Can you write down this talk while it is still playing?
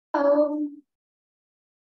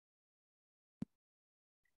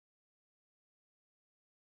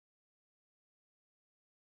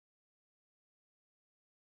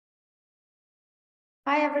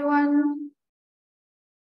Hi, everyone.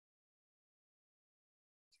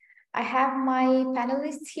 I have my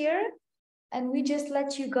panelists here, and we just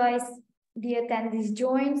let you guys, the attendees,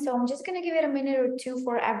 join. So I'm just going to give it a minute or two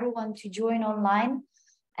for everyone to join online,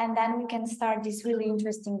 and then we can start this really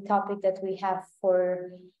interesting topic that we have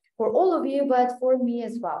for all of you, but for me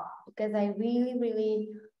as well, because I really,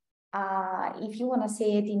 if you want to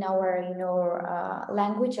say it in our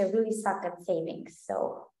language, I really suck at savings.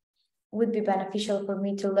 So it would be beneficial for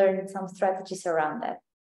me to learn some strategies around that.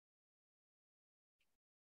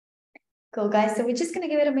 Cool, guys. So we're just going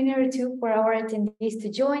to give it a minute or two for our attendees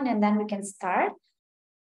to join, and then we can start.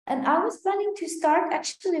 And I was planning to start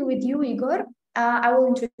actually with you, Igor. I will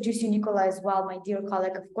introduce you, Nicola, as well, my dear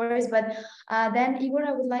colleague, of course. But then, Igor,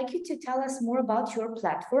 I would like you to tell us more about your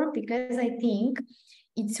platform, because I think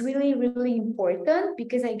it's really important,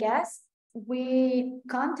 because I guess we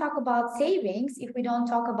can't talk about savings if we don't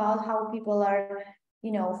talk about how people are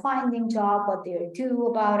finding job, what they do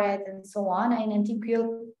about it, and so on. And I think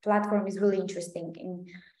your platform is really interesting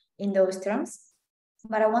in those terms.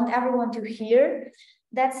 But I want everyone to hear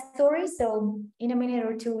that story. So in a minute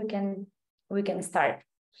or two, we can start.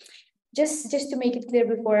 Just to make it clear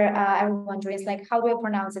before everyone joins, like, how do I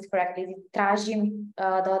pronounce it correctly? Is it Trajim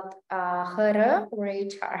hr or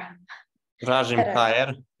HR? Trajim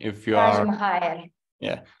hire if you Trajim are. hire.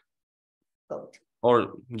 Yeah. Good.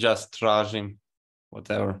 Or just Trajim,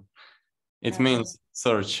 whatever. It means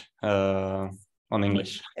search on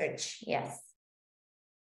English. Search, yes.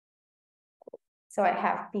 So I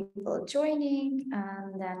have people joining,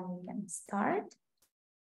 and then we can start.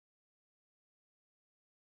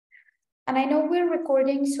 And I know we're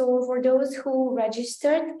recording, so for those who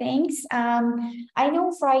registered, thanks. I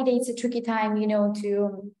know Friday is a tricky time,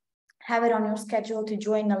 to have it on your schedule to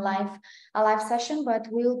join a live session, but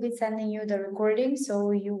we'll be sending you the recording so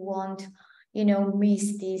you won't,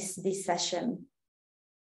 miss this session.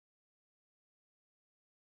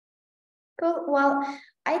 Cool. Well,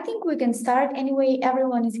 I think we can start anyway.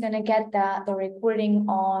 Everyone is gonna get the recording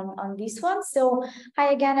on this one. So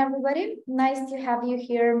hi again, everybody. Nice to have you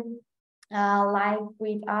here live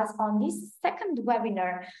with us on this second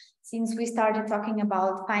webinar, since we started talking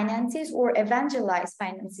about finances, or evangelize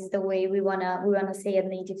finances, the way we wanna say at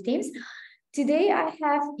Native Teams. Today I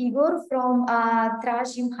have Igor from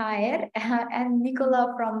Trajim Hire and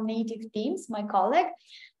Nicola from Native Teams, my colleague,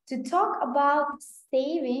 to talk about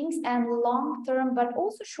savings and long-term, but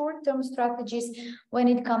also short-term strategies when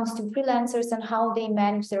it comes to freelancers and how they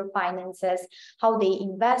manage their finances, how they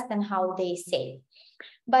invest, and how they save.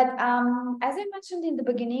 But as I mentioned in the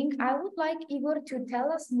beginning, I would like Igor to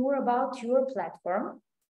tell us more about your platform,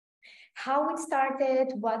 how it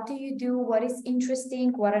started, what do you do, what is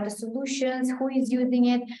interesting, what are the solutions, who is using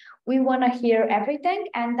it. We want to hear everything,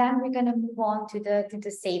 and then we're going to move on to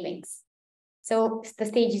the savings. So the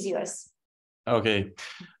stage is yours. Okay,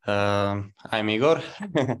 I'm Igor,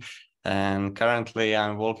 and currently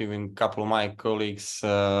I'm working with a couple of my colleagues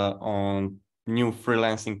on new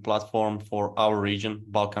freelancing platform for our region,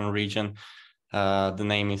 Balkan region. The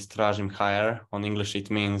name is Trajim Hire. On English,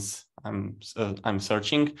 it means I'm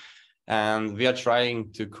searching, and we are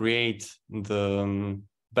trying to create the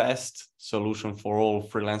best solution for all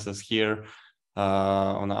freelancers here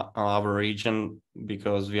on our region,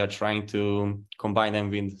 because we are trying to combine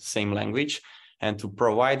them with the same language and to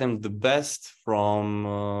provide them the best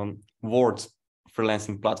from world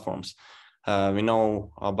freelancing platforms. We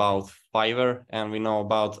know about Fiverr and we know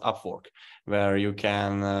about Upwork, where you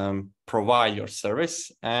can provide your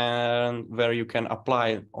service and where you can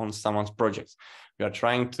apply on someone's project. We are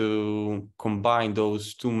trying to combine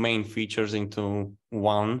those two main features into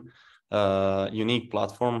one unique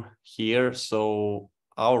platform here, so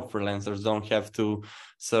our freelancers don't have to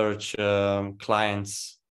search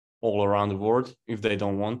clients all around the world if they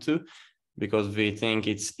don't want to, because we think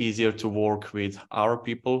it's easier to work with our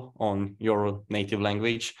people on your native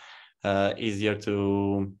language, easier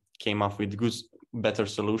to come up with better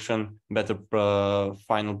solution, better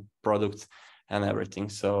final product and everything.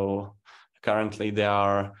 So currently there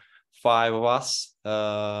are 5 of us,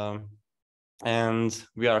 and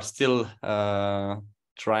we are still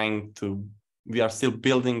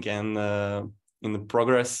building and in the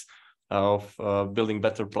progress of building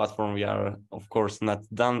better platform. We are, of course, not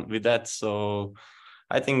done with that. So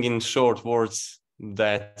I think in short words,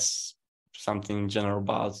 that's something general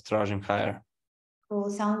about Trajim Hire. Cool,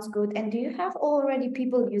 sounds good. And do you have already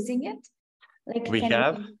people using it? Like we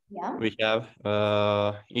have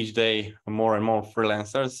each day more and more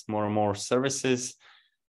freelancers, more and more services.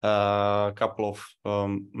 A couple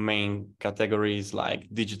of main categories like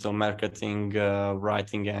digital marketing,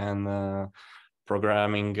 writing and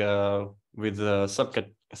programming with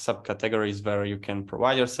subcategories where you can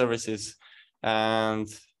provide your services. And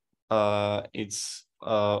it's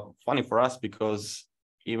funny for us because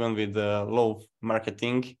even with the low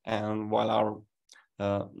marketing, and while our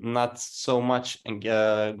not so much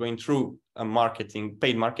going through a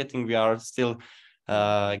paid marketing, we are still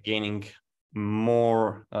gaining more,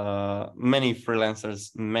 many freelancers,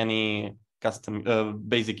 many custom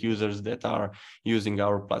basic users that are using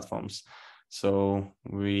our platforms. So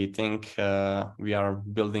we think we are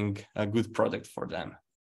building a good product for them.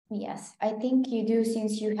 Yes, I think you do,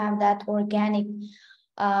 since you have that organic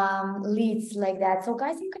leads like that. So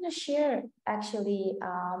guys, I'm gonna share actually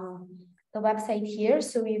the website here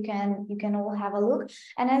so you can all have a look.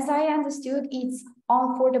 And as I understood, it's all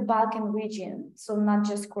for the Balkan region, so not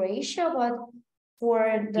just Croatia, but for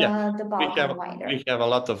the Balkan wider. We have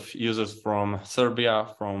a lot of users from Serbia,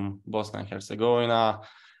 from Bosnia and Herzegovina,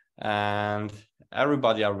 and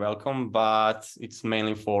everybody are welcome, but it's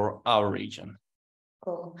mainly for our region.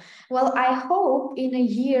 Cool. Well, I hope in a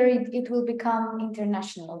year it will become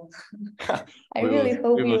international. I really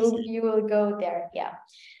hope you will go there. Yeah.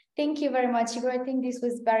 Thank you very much, Igor. I think this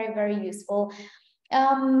was very, very useful.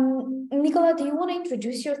 Nicola, do you want to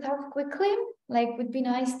introduce yourself quickly? Like, would be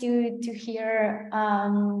nice to hear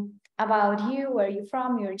about you, where you're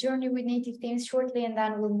from, your journey with native themes shortly, and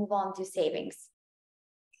then we'll move on to savings.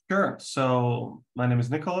 Sure. So my name is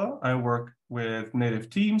Nicola. I work with native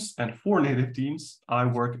teams, and for native teams, I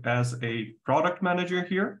work as a product manager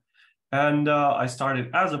here. And I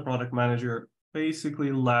started as a product manager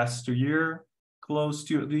basically last year, close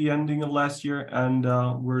to the ending of last year, and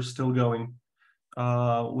we're still going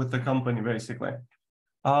with the company basically.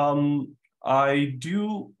 I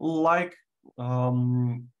do like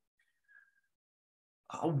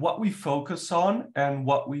what we focus on and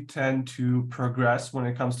what we tend to progress when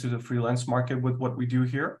it comes to the freelance market with what we do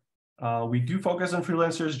here. We do focus on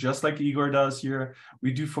freelancers just like Igor does here.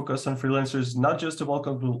 We do focus on freelancers, not just the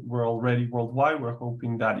Balkans, we're already worldwide. We're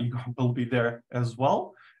hoping that Igor will be there as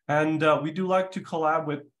well. And we do like to collab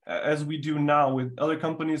with, as we do now, with other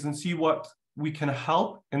companies and see what we can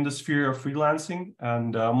help in the sphere of freelancing,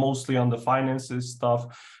 and mostly on the finances stuff.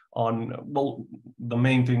 Well, the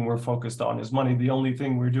main thing we're focused on is money. The only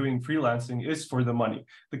thing we're doing freelancing is for the money.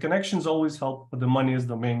 The connections always help, but the money is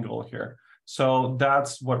the main goal here. So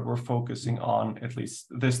that's what we're focusing on, at least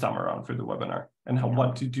this time around for the webinar, and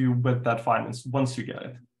what to do with that finance once you get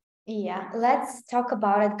it. Yeah, let's talk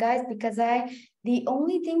about it, guys, because the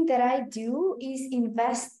only thing that I do is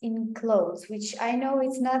invest in clothes, which I know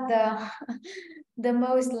it's not the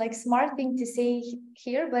most like smart thing to say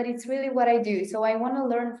here, but it's really what I do. So I want to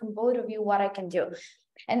learn from both of you what I can do.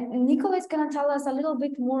 And Nicola is going to tell us a little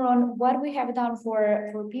bit more on what we have done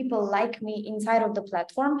for people like me inside of the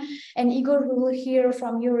platform. And Igor, we will hear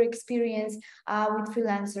from your experience with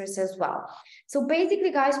freelancers as well. So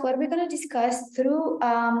basically, guys, what we're going to discuss through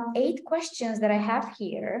 8 questions that I have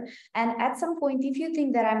here. And at some point, if you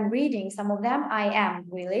think that I'm reading some of them, I am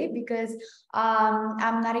really, because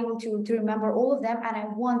I'm not able to remember all of them. And I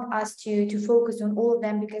want us to focus on all of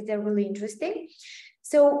them because they're really interesting.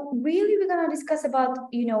 So really, we're going to discuss about,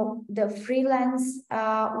 the freelance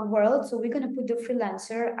world. So we're going to put the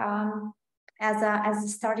freelancer as a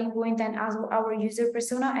starting point and as our user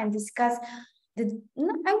persona, and discuss I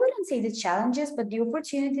wouldn't say the challenges, but the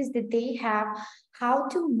opportunities that they have, how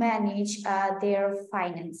to manage their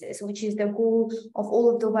finances, which is the goal of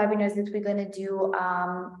all of the webinars that we're going to do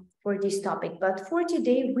for this topic. But for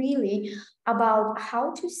today, really about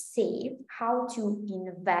how to save, how to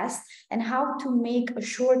invest, and how to make a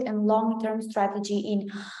short and long-term strategy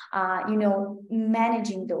in,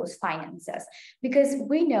 managing those finances. Because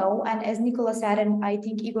we know, and as Nicola said, and I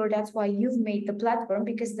think, Igor, that's why you've made the platform,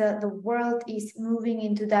 because the world is moving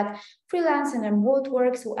into that freelance and remote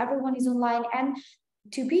work, so everyone is online. And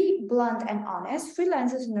to be blunt and honest,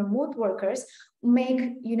 freelancers and remote workers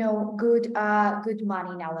make good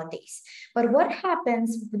money nowadays. But what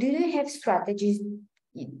happens? Do they have strategies?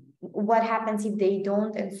 What happens if they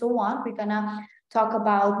don't, and so on? We're gonna talk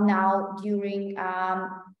about now during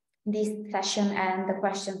this session and the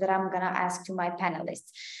questions that I'm gonna ask to my panelists.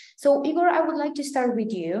 So Igor, I would like to start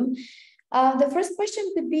with you. The first question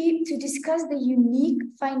would be to discuss the unique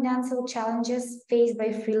financial challenges faced by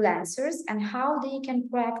freelancers and how they can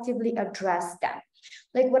proactively address them.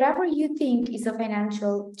 Like whatever you think is a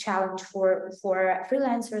financial challenge for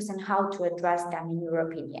freelancers and how to address them in your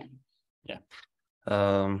opinion. Yeah.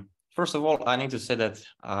 First of all, I need to say that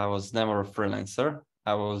I was never a freelancer.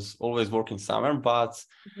 I was always working somewhere, but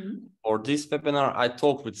for this webinar, I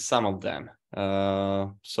talked with some of them.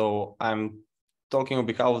 So I'm talking on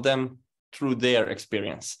behalf of them. through their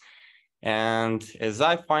experience. And as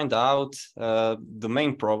I find out, the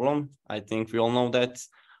main problem, I think we all know that,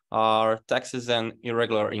 are taxes and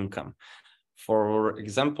irregular income. For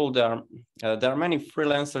example, there are many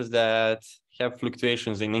freelancers that have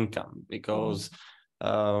fluctuations in income because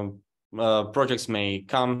projects may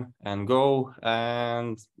come and go,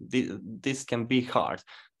 and this can be hard.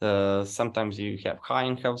 Sometimes you have high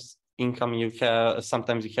income,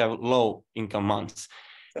 sometimes you have low income months.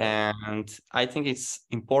 And I think it's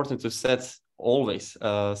important to always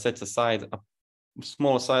set aside a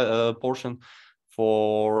small portion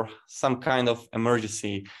for some kind of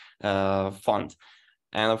emergency fund.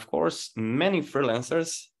 And of course, many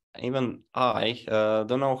freelancers, even I,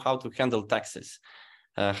 don't know how to handle taxes,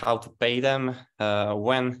 how to pay them,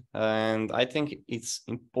 when. And I think it's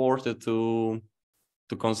important to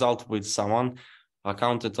consult with someone,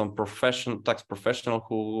 accountant or tax professional,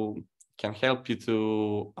 who can help you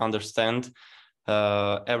to understand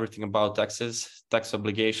everything about taxes, tax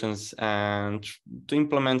obligations, and to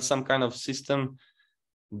implement some kind of system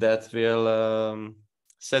that will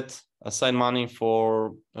set aside money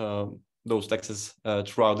for those taxes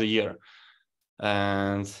throughout the year.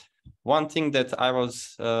 And one thing that I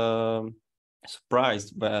was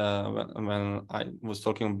surprised when I was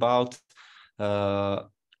talking about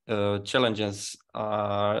challenges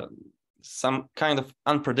are some kind of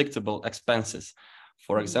unpredictable expenses.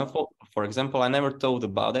 For example, I never thought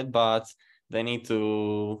about it, but they need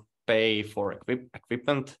to pay for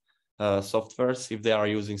equipment, softwares. If they are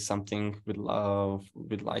using something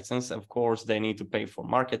with license, of course, they need to pay for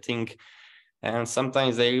marketing. And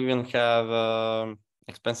sometimes they even have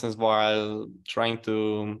expenses while trying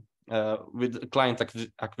to, with client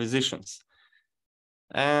acquisitions.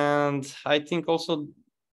 And I think also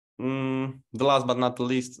the last but not the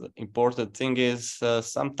least important thing is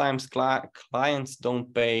sometimes clients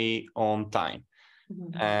don't pay on time.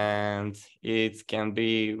 And it can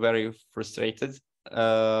be very frustrated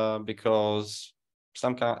because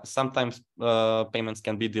sometimes payments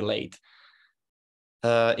can be delayed.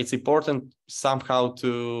 It's important somehow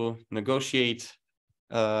to negotiate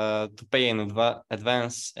to pay in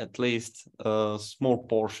advance at least a small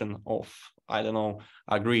portion of, I don't know,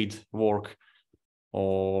 agreed work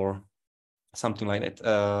or something like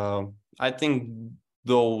that. I think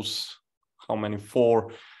those,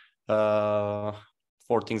 four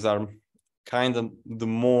things are kind of the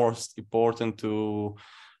most important to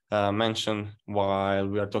mention while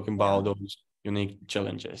we are talking about those unique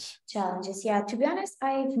challenges. Yeah, to be honest,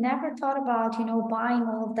 I've never thought about, buying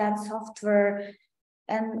all of that software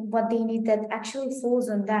and what they need that actually falls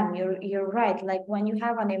on them. You're right. Like when you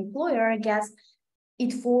have an employer, I guess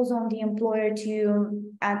it falls on the employer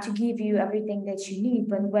to give you everything that you need.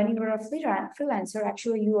 But when you're a freelancer,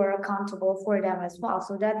 actually you are accountable for them as well.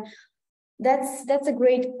 So that's a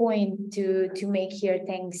great point to make here.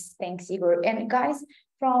 Thanks, Igor. And guys,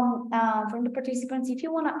 from the participants, if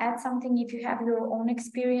you want to add something, if you have your own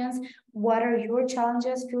experience, what are your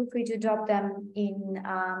challenges? Feel free to drop them in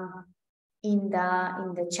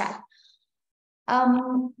the chat.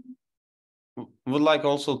 Would like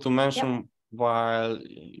also to mention, while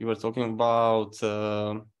you were talking about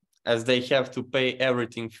as they have to pay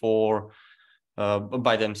everything for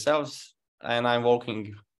by themselves, and I'm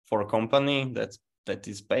working for a company that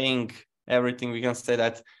is paying everything, we can say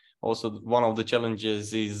that also one of the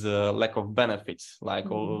challenges is lack of benefits,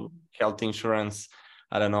 like all health insurance,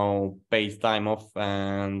 I don't know, paid time off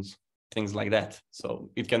and things like that.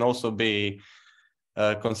 So it can also be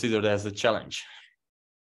considered as a challenge.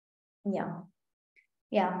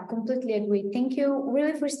 Yeah, completely agree. Thank you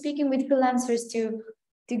really for speaking with freelancers to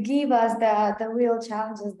give us the real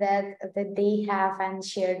challenges that they have and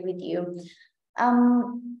shared with you.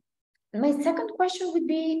 My second question would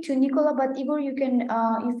be to Nicola, but Igor, you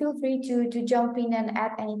feel free to jump in and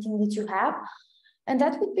add anything that you have. And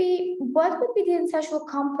that would be, what would be the essential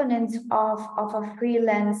components of a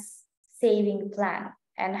freelance saving plan,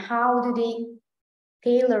 and how do they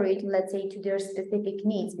tailor it, let's say, to their specific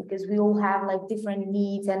needs? Because we all have like different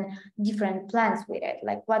needs and different plans with it.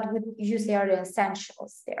 Like, what would you say are the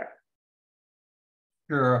essentials there?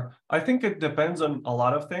 Sure. I think it depends on a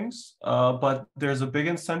lot of things, but there's a big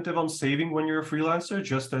incentive on saving when you're a freelancer.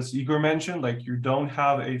 Just as Igor mentioned, like you don't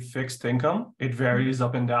have a fixed income. It varies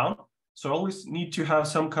up and down. So always need to have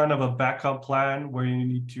some kind of a backup plan where you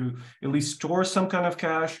need to at least store some kind of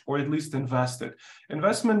cash or at least invest it.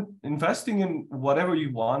 Investing in whatever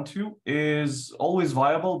you want to is always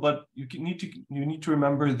viable, but you need to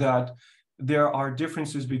remember that there are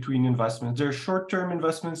differences between investments. There are short-term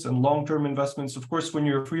investments and long-term investments. Of course, when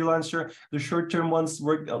you're a freelancer, the short-term ones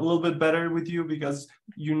work a little bit better with you because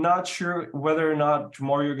you're not sure whether or not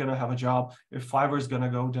tomorrow you're going to have a job, if Fiverr is going to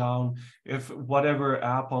go down, if whatever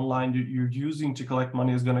app online you're using to collect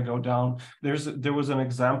money is going to go down. There was an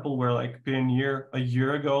example where like Payoneer a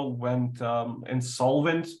year ago went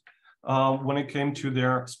insolvent when it came to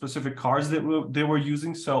their specific cards that they were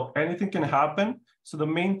using. So anything can happen. So the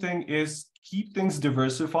main thing is keep things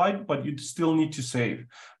diversified, but you still need to save.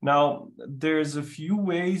 Now, there's a few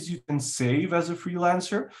ways you can save as a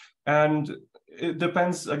freelancer, and it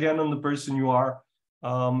depends again on the person you are.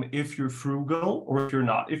 If you're frugal or if you're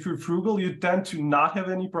not. If you're frugal, you tend to not have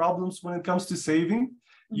any problems when it comes to saving.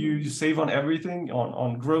 You save on everything,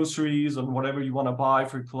 on groceries, on whatever you want to buy,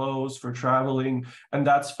 for clothes, for traveling, and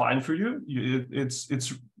that's fine for you.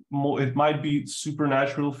 It might be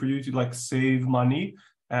supernatural for you to like save money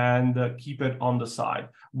and keep it on the side.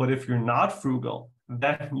 But if you're not frugal,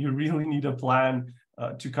 then you really need a plan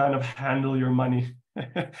to kind of handle your money.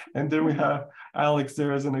 And then we have Alex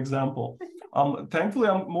there as an example. Thankfully,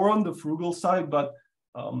 I'm more on the frugal side, but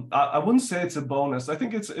I wouldn't say it's a bonus. I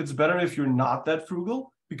think it's better if you're not that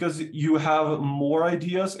frugal, because you have more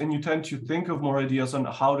ideas and you tend to think of more ideas on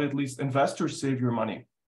how to at least invest or save your money.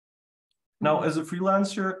 Now, as a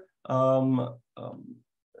freelancer,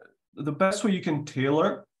 the best way you can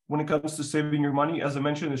tailor when it comes to saving your money, as I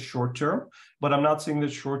mentioned, is short term. But I'm not saying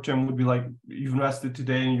that short term would be like you've invested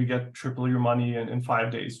today and you get triple your money in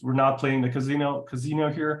 5 days. We're not playing the casino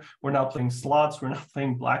here. We're not playing slots. We're not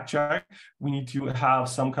playing blackjack. We need to have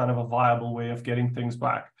some kind of a viable way of getting things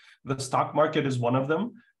back. The stock market is one of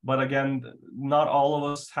them. But again, not all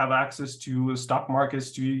of us have access to stock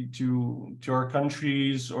markets to our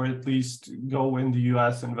countries, or at least go in the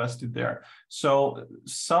US, invested there. So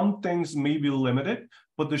some things may be limited,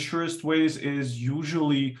 but the surest ways is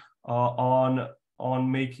usually on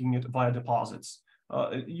making it via deposits.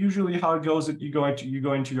 Usually how it goes, you go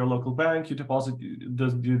into your local bank, you deposit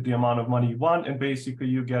the amount of money you want, and basically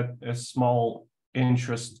you get a small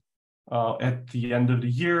interest at the end of the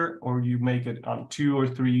year, or you make it on 2 or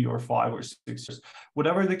 3 or 5 or 6 years.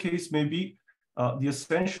 Whatever the case may be, the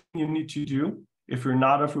essential thing you need to do, if you're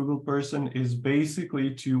not a frugal person, is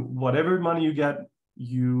basically to whatever money you get,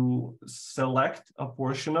 you select a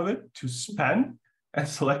portion of it to spend and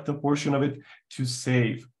select a portion of it to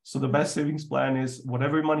save. So the best savings plan is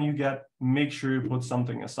whatever money you get, make sure you put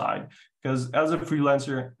something aside. Because as a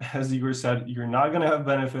freelancer, as Igor said, you're not going to have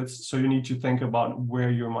benefits. So you need to think about where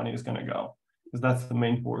your money is going to go, because that's the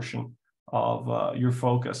main portion of your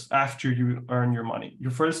focus after you earn your money.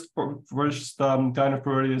 Your first kind of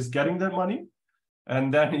priority is getting that money.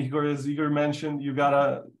 And then as Igor mentioned, you got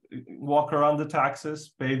to walk around the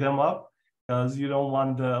taxes, pay them up, because you don't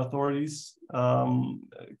want the authorities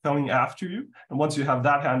coming after you. And once you have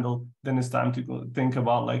that handled, then it's time to think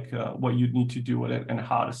about like what you need to do with it and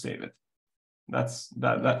how to save it. That's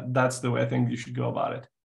the way I think you should go about it.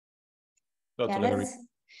 Totally agree. That's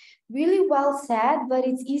really well said, but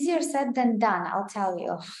it's easier said than done, I'll tell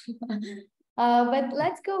you. But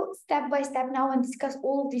let's go step by step now and discuss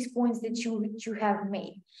all of these points that you have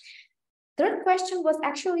made. Third question was,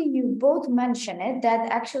 actually, you both mentioned it, that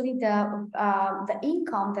actually the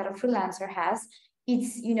income that a freelancer has,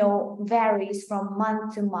 it's, varies from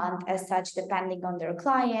month to month as such, depending on their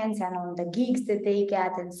clients and on the gigs that they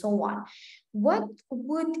get and so on. What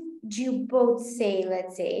would you both say,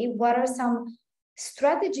 let's say, what are some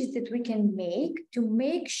strategies that we can make to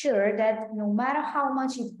make sure that no matter how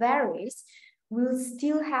much it varies, we'll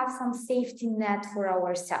still have some safety net for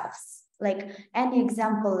ourselves? Like any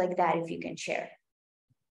example like that, if you can share.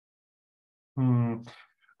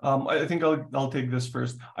 I think I'll take this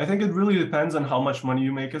first. I think it really depends on how much money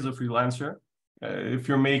you make as a freelancer. If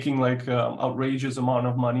you're making like outrageous amount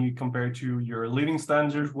of money compared to your living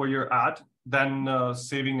standards where you're at, then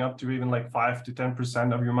saving up to even like 5 to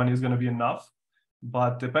 10% of your money is going to be enough.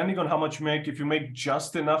 But depending on how much you make, if you make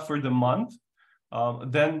just enough for the month,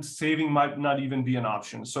 then saving might not even be an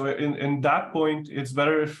option. So in that point, it's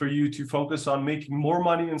better for you to focus on making more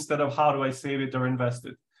money instead of how do I save it or invest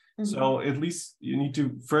it. So at least you need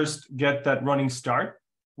to first get that running start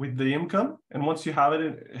with the income. And once you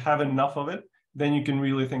have enough of it, then you can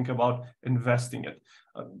really think about investing it.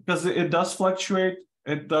 Because it does fluctuate.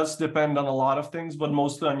 It does depend on a lot of things, but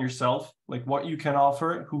mostly on yourself, like what you can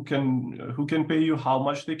offer, who can pay you, how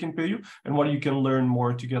much they can pay you, and what you can learn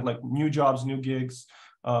more to get like new jobs, new gigs,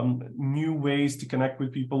 new ways to connect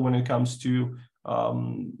with people when it comes to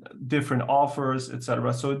different offers,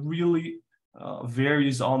 etc. So it really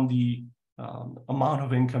varies on the amount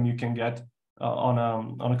of income you can get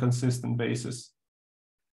on a consistent basis.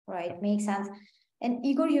 Right, makes sense. And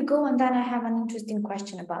Igor, you go, and then I have an interesting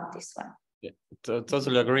question about this one. Yeah,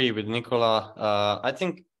 totally agree with Nicola. I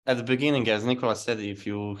think at the beginning, as Nicola said, if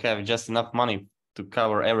you have just enough money to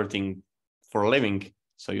cover everything for living,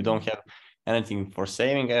 so you don't have anything for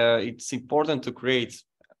saving, it's important to create,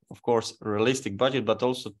 of course, a realistic budget, but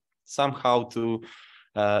also somehow to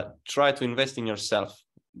try to invest in yourself.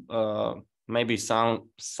 Maybe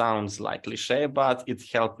sounds like cliche, but it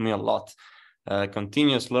helped me a lot.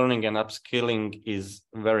 Continuous learning and upskilling is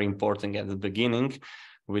very important at the beginning.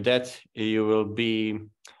 With that, you will be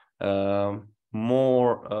the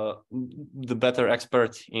better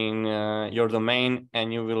expert in your domain,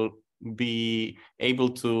 and you will be able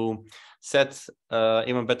to set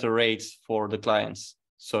even better rates for the clients.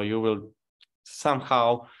 So you will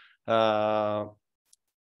somehow earn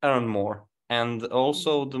more. And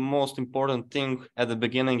also the most important thing at the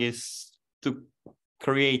beginning is to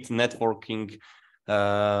create networking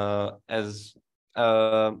as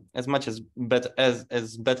much as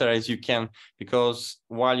better as you can, because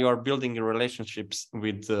while you are building relationships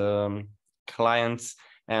with clients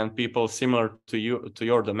and people similar to you, to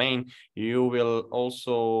your domain, you will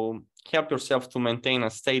also help yourself to maintain a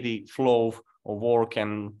steady flow of work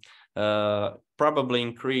and probably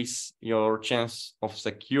increase your chance of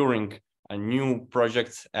securing a new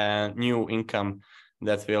project and new income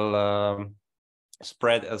that will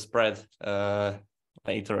spread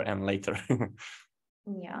later and later.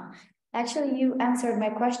 Yeah, actually, you answered my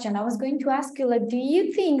question. I was going to ask you, like, do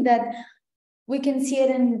you think that we can see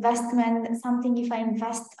an investment, something if I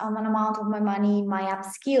invest an amount of my money in my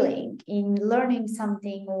upskilling, in learning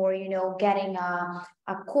something, or, you know, getting a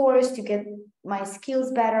course to get my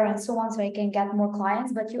skills better and so on, so I can get more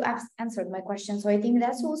clients? But you answered my question. So I think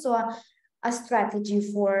that's also a strategy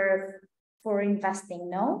for investing,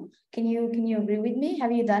 no? Can you agree with me?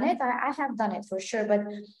 Have you done it? I have done it for sure, but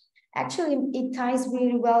actually it ties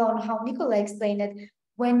really well on how Nicola explained it.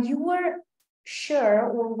 When you are sure,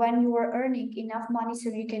 or when you are earning enough money so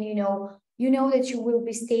you can, you know that you will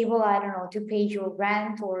be stable, I don't know, to pay your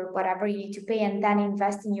rent or whatever you need to pay, and then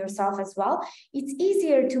invest in yourself as well, it's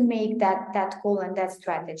easier to make that goal and that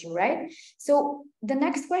strategy, right? So the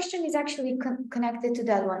next question is actually connected to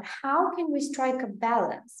that one. How can we strike a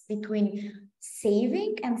balance between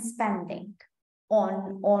saving and spending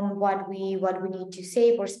on what we need to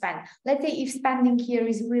save or spend? Let's say if spending here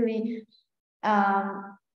is really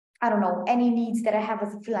I don't know, any needs that I have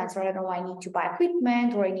as a freelancer. I don't know, I need to buy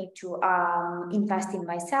equipment, or I need to invest in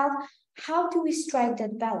myself. How do we strike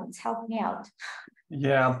that balance? Help me out.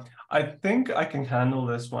 Yeah, I think I can handle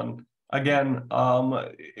this one. Again,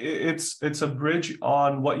 it's a bridge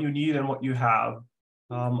on what you need and what you have.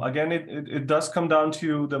 Again, it does come down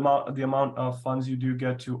to the amount of funds you do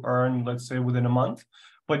get to earn, let's say within a month,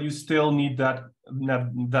 but you still need that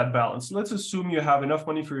balance. Let's assume you have enough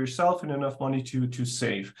money for yourself and enough money to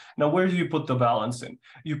save. Now, where do you put the balance in?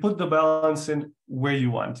 You put the balance in where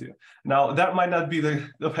you want to. Now, that might not be the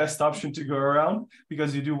best option to go around,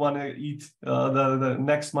 because you do want to eat the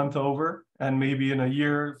next month over, and maybe in a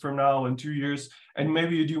year from now, in 2 years, and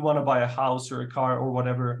maybe you do want to buy a house or a car or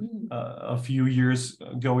whatever a few years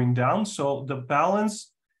going down. So the balance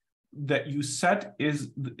that you set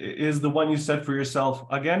is the one you set for yourself.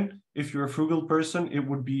 Again, if you're a frugal person, it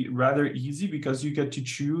would be rather easy because you get to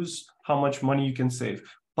choose how much money you can save.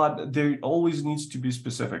 But there always needs to be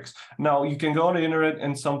specifics. Now, you can go on the internet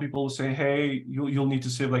and some people will say, hey, you'll need to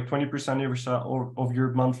save like 20% of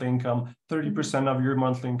your monthly income, 30% of your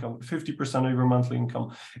monthly income, 50% of your monthly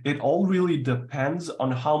income. It all really depends on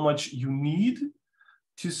how much you need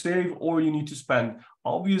to save or you need to spend.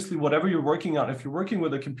 Obviously, whatever you're working on, if you're working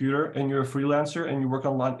with a computer and you're a freelancer and you work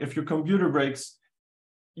online, if your computer breaks,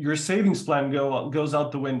 your savings plan goes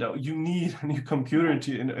out the window. You need a new computer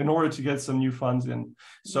in order to get some new funds in.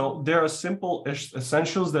 So there are simple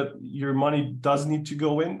essentials that your money does need to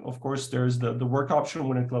go in. Of course, there's the work option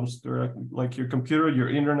when it comes to like your computer, your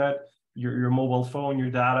internet, your mobile phone, your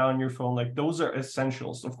data on your phone. Like, those are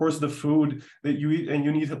essentials. Of course, the food that you eat, and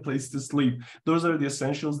you need a place to sleep. Those are the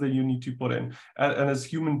essentials that you need to put in. And as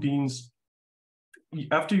human beings,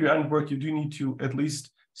 after you end work, you do need to at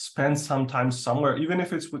least spend some time somewhere, even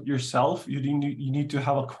if it's with yourself. You need to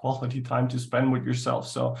have a quality time to spend with yourself.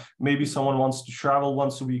 So maybe someone wants to travel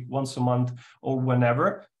once a week, once a month, or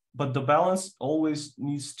whenever. But the balance always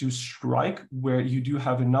needs to strike where you do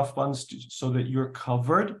have enough funds so that you're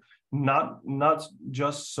covered, not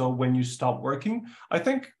just so when you stop working. I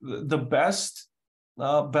think the best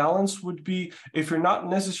balance would be, if you're not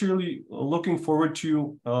necessarily looking forward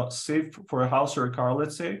to save for a house or a car,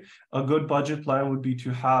 let's say, a good budget plan would be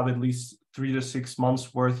to have at least 3 to 6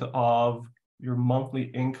 months worth of your monthly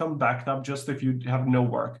income backed up just if you have no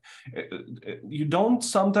work. You don't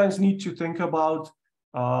sometimes need to think about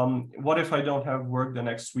what if I don't have work the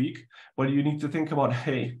next week, but you need to think about,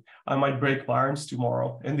 hey, I might break my arms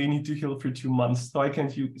tomorrow and they need to heal for 2 months. So I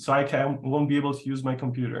won't be able to use my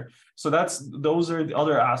computer. So those are the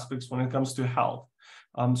other aspects when it comes to health.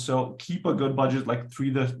 So keep a good budget, like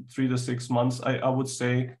 3 to 6 months, I would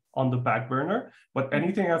say, on the back burner. But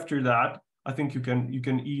anything after that, I think you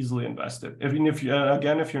can easily invest it. Even if you,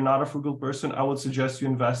 again, if you're not a frugal person, I would suggest you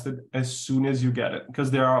invest it as soon as you get it,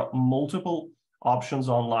 because there are multiple options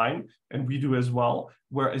online, and we do as well,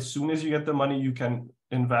 where as soon as you get the money, you can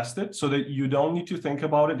invest it so that you don't need to think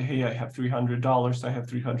about it. Hey, I have $300, I have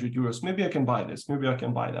 300 euros. Maybe I can buy this, maybe I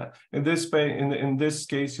can buy that. In this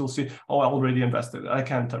case, you'll see, oh, I already invested. I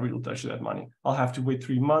can't really touch that money. I'll have to wait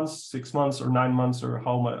 3 months, 6 months, or 9 months, or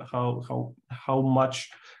how much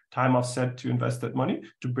time I've set to invest that money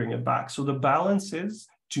to bring it back. So the balance is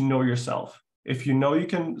to know yourself. If you know you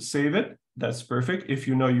can save it, that's perfect. If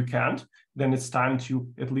you know you can't, then it's time to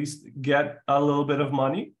at least get a little bit of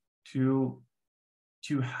money to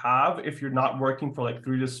have, if you're not working for like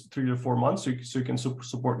 3 to 4 months, so you can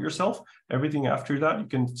support yourself. Everything after that, you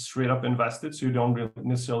can straight up invest it, so you don't really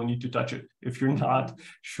necessarily need to touch it if you're not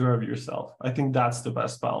sure of yourself. I think that's the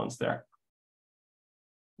best balance there.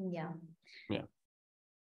 Yeah. Yeah.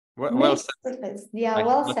 Well said. Yeah,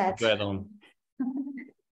 well said.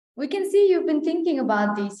 We can see you've been thinking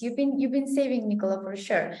about this. You've been saving, Nicola, for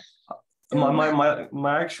sure. So...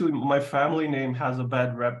 My family name has a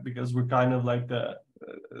bad rep because we're kind of like the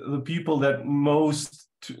people that most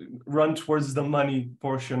run towards the money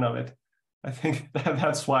portion of it. I think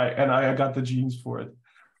that's why, and I got the genes for it,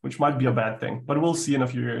 which might be a bad thing, but we'll see in a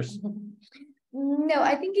few years. No,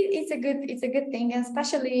 I think it's a good thing, and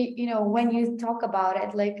especially, you know, when you talk about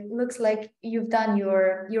it, like, looks like you've done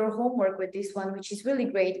your homework with this one, which is really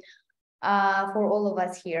great for all of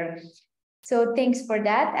us here. So thanks for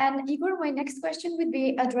that. And Igor, my next question would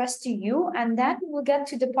be addressed to you, and then we'll get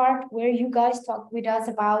to the part where you guys talk with us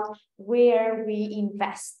about where we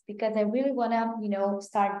invest, because I really want to, you know,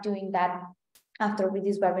 start doing that after with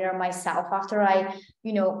this webinar myself, after I,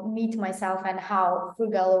 you know, meet myself and how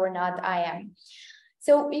frugal or not I am.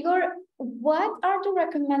 So Igor, what are the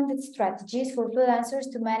recommended strategies for freelancers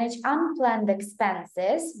to manage unplanned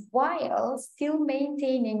expenses while still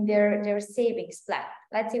maintaining their savings plan?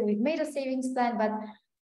 Let's say we've made a savings plan, but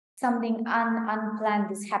something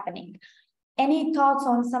unplanned is happening. Any thoughts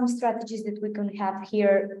on some strategies that we can have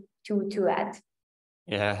here to add?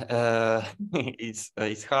 Yeah,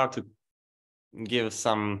 it's hard to give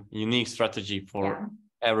some unique strategy for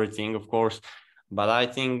everything, of course, but I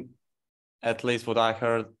think, at least what I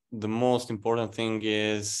heard, the most important thing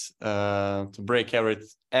is to break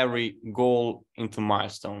every goal into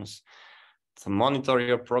milestones, to monitor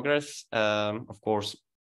your progress, of course,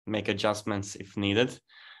 make adjustments if needed,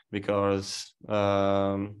 because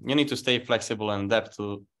you need to stay flexible and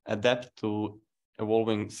adapt to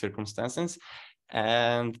evolving circumstances.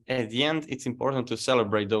 And at the end, it's important to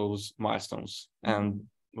celebrate those milestones. And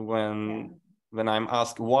when I'm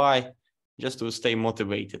asked why, just to stay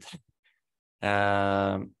motivated.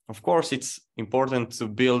 Of course, it's important to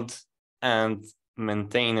build and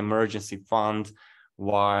maintain emergency fund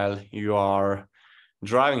while you are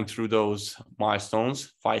driving through those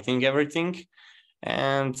milestones, fighting everything.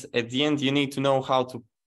 And at the end, you need to know how to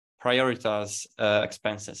prioritize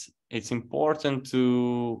expenses. It's important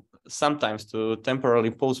to sometimes to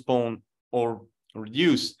temporarily postpone or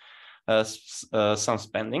reduce some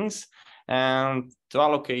spendings and to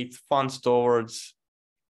allocate funds towards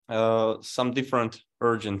some different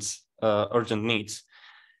urgent needs.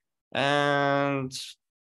 And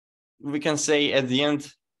we can say at the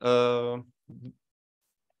end,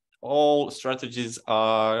 all strategies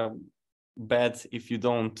are bad if you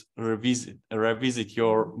don't revisit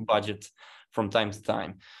your budget from time to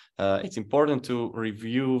time. It's important to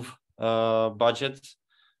review budget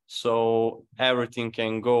so everything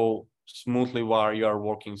can go smoothly while you are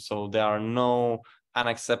working. So there are no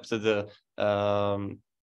unaccepted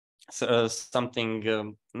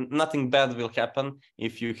nothing bad will happen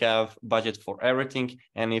if you have budget for everything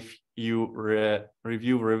and if you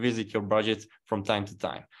revisit your budget from time to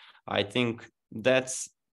time. I think that's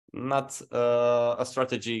not a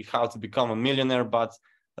strategy how to become a millionaire, but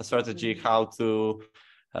a strategy how to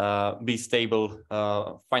be stable,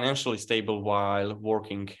 financially stable while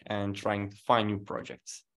working and trying to find new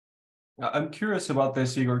projects. I'm curious about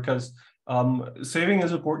this, Igor, because saving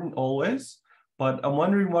is important always, but I'm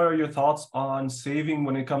wondering, what are your thoughts on saving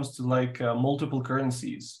when it comes to like multiple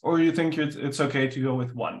currencies, or you think it's okay to go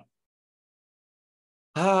with one?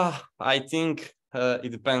 I think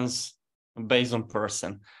it depends based on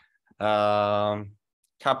person.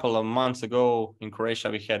 Couple of months ago in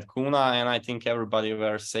Croatia we had kuna, and I think everybody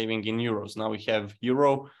were saving in euros. Now we have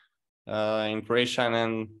euro in Croatia,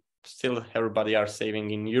 and still everybody are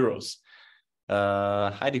saving in euros.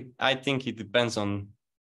 I think it depends on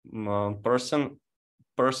person.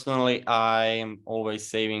 Personally, I am always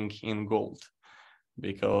saving in gold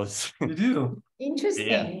because You do.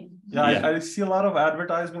 Interesting. Yeah, I see a lot of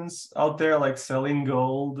advertisements out there like selling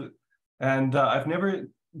gold, and I've never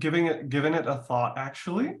given it a thought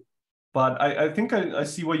actually. But I think I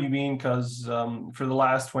see what you mean, because for the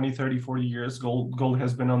last 20, 30, 40 years, gold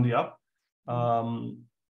has been on the up.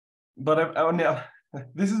 But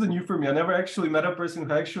this is new for me. I never actually met a person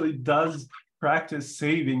who actually does practice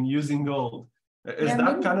saving using gold. Is Yeah,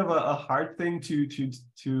 that me- kind of a hard thing to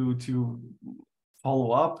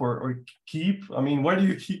follow up or keep? I mean, where do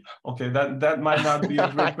you keep? Okay, that might not be a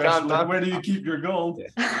great question. Like, where do you keep your gold?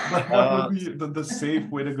 But what would be the safe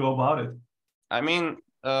way to go about it? I mean,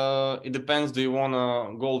 it depends. Do you want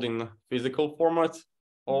gold in physical format,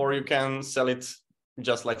 or you can sell it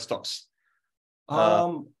just like stocks?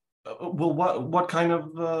 Well, what kind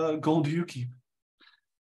of gold do you keep?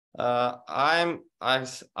 I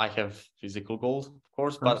have physical gold, of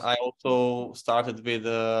course, but I also started with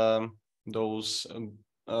those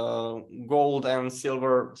gold and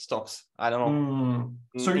silver stocks. I don't know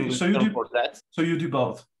English So you term do for that. so you do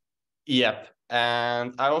both. Yep,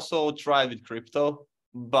 and I also tried with crypto,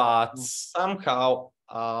 but somehow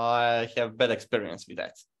I have bad experience with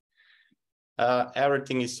that.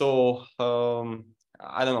 Everything is so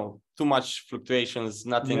I don't know, too much fluctuations.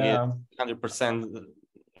 Nothing is 100%.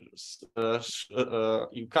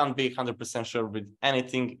 You can't be 100% sure with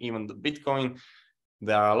anything, even the Bitcoin.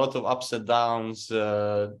 There are a lot of ups and downs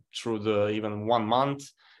through the even 1 month,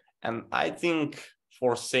 and I think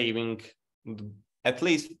for saving, at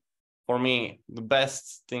least for me, the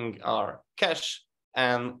best thing are cash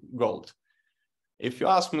and gold. If you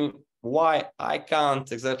ask me why, I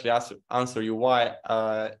can't exactly answer you why.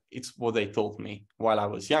 It's what they told me while I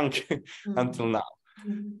was young until now.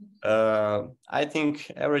 I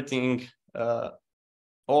think everything,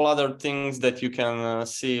 all other things that you can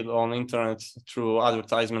see on internet through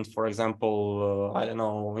advertisement, for example, I don't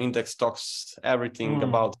know, index stocks, everything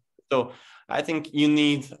about. So I think you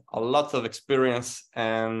need a lot of experience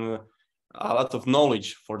and a lot of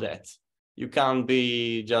knowledge for that. You can't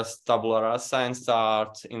be just tabula rasa and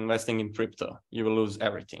start investing in crypto. You will lose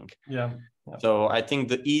everything. Yeah. So I think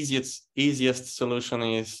the easiest solution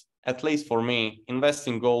is, at least for me, invest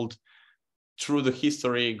in gold. Through the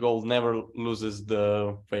history, gold never loses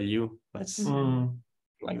the value. Let's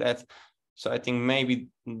like that. So I think maybe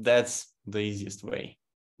that's the easiest way.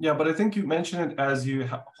 Yeah, but I think you mentioned it as you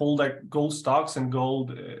hold like gold stocks and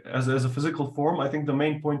gold as a physical form. I think the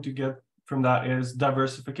main point to get from that is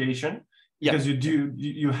diversification, because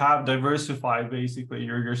you have diversified basically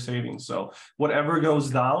your savings. So whatever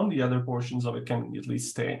goes down, the other portions of it can at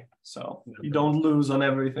least stay. So you don't lose on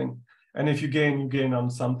everything. And if you gain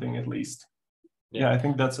on something at least. Yeah, I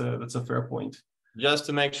think that's a fair point. Just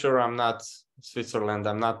to make sure I'm not Switzerland,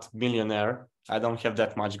 I'm not millionaire. I don't have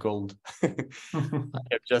that much gold. I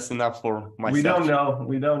have just enough for myself.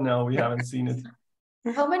 We don't know. We haven't seen it.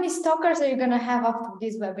 How many stalkers are you gonna have after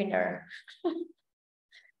this webinar?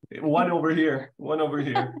 One over here. One over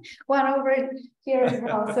here. One over here as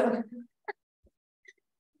well. So.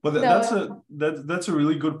 But that's a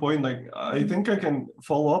really good point. Like, I think I can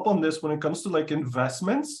follow up on this when it comes to like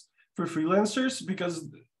investments for freelancers, because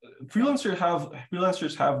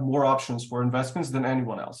freelancers have more options for investments than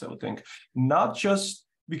anyone else, I would think. Not just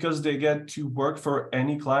because they get to work for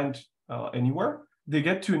any client anywhere, they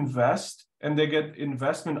get to invest, and they get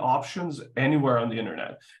investment options anywhere on the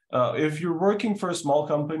internet. If you're working for a small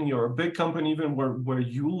company or a big company, even where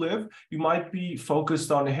you live, you might be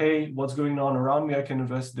focused on, hey, what's going on around me? I can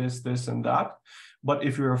invest this, and that. But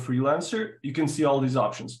if you're a freelancer, you can see all these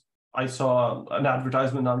options. I saw an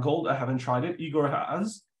advertisement on gold. I haven't tried it. Igor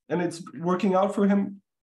has, and it's working out for him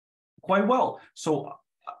quite well. So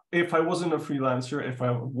if I wasn't a freelancer,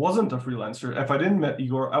 if I didn't met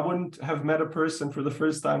Igor, I wouldn't have met a person for the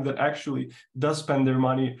first time that actually does spend their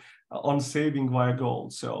money on saving via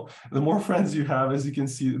gold. So the more friends you have, as you can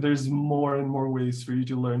see, there's more and more ways for you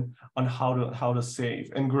to learn on how to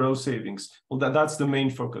save and grow savings. Well, that's the main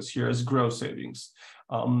focus here, is grow savings.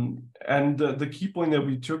 And the key point that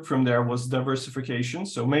we took from there was diversification.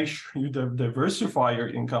 So make sure you diversify your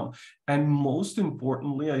income. And most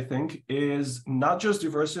importantly, I think, is not just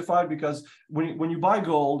diversify, because when you buy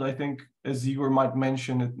gold, I think, as Igor might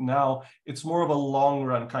mention it now, it's more of a long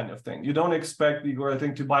run kind of thing. You don't expect, Igor, I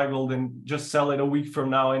think, to buy gold and just sell it a week from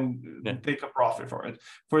now and take a profit for it.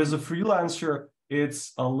 For as a freelancer,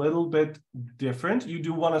 it's a little bit different. You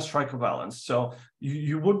do want to strike a balance. So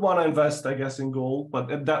you would want to invest, I guess, in gold,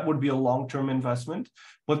 but that would be a long-term investment.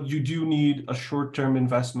 But you do need a short-term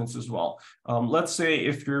investments as well. Let's say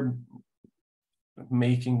if you're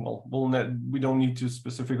making, we don't need to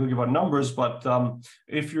specifically give out numbers, but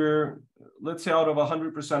if you're, let's say out of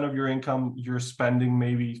 100% of your income, you're spending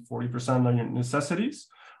maybe 40% on your necessities,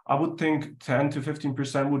 I would think 10 to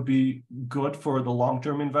 15% would be good for the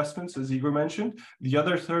long-term investments, as Igor mentioned. The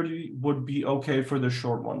other 30 would be okay for the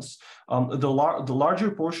short ones. The larger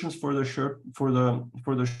portions for the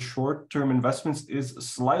short-term investments is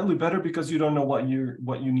slightly better, because you don't know what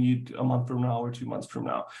you need a month from now or 2 months from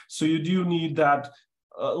now. So you do need that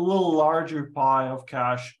a little larger pie of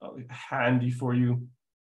cash handy for you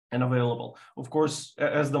and available. Of course,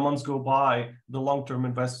 as the months go by, the long-term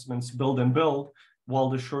investments build and build, while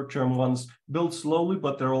the short-term ones build slowly,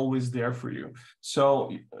 but they're always there for you.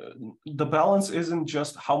 So the balance isn't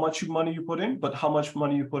just how much money you put in, but how much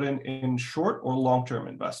money you put in short or long-term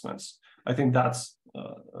investments. I think that's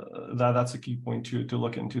a key point to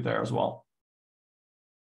look into there as well.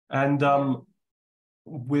 And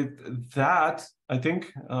with that, I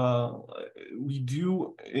think we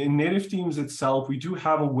do, in Native Teams itself, we do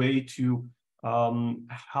have a way to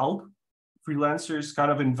help freelancers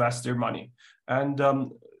kind of invest their money. And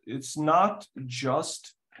it's not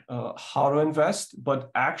just how to invest, but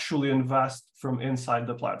actually invest from inside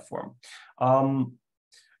the platform.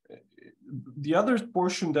 The other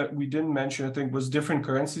portion that we didn't mention, I think, was different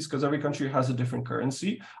currencies, because every country has a different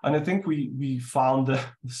currency. And I think we found the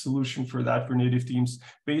solution for that for Native Teams.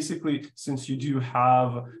 Basically, since you do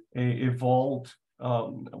have a vault,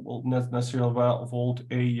 well, not necessarily a vault,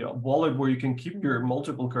 a wallet where you can keep your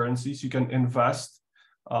multiple currencies, you can invest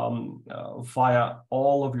via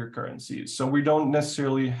all of your currencies. So we don't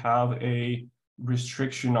necessarily have a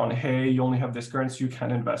restriction on, hey, you only have this currency, you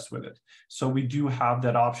can invest with it. So we do have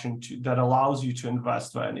that option that allows you to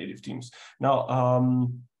invest via Native Teams. Now,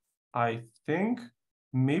 I think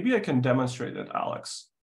maybe I can demonstrate it, Alex.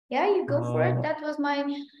 Yeah, you go for it. That was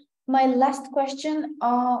my last question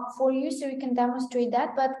for you, so you can demonstrate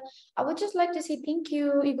that. But I would just like to say thank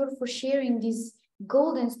you, Igor, for sharing this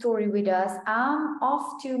golden story with us. I'm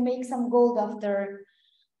off to make some gold after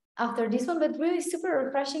this one, but really super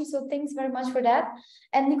refreshing. So thanks very much for that.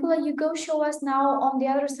 And Nicola, you go show us now on the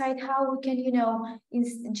other side how we can,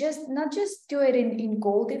 not just do it in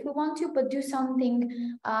gold if we want to, but do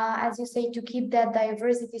something, as you say, to keep that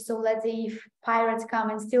diversity. So let's say if pirates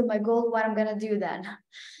come and steal my gold, what I'm gonna do then?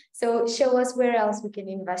 So show us where else we can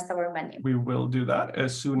invest our money. We will do that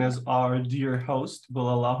as soon as our dear host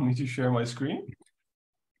will allow me to share my screen.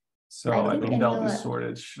 So I think that'll be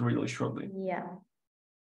sorted really shortly. Yeah.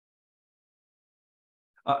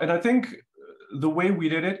 And I think the way we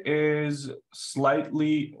did it is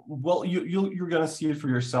slightly, well, you're gonna see it for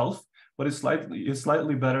yourself, but it's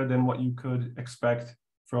slightly better than what you could expect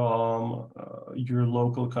from your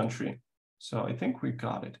local country. So I think we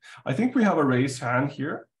got it. I think we have a raised hand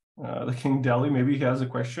here. The King Delhi, maybe he has a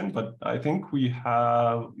question, but I think we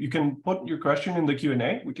have, you can put your question in the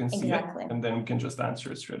Q&A, we can see it, and then we can just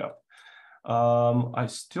answer it straight up. I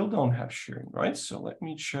still don't have sharing, right? So let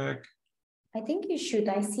me check. I think you should,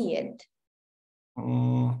 I see it.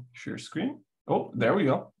 Share screen. Oh, there we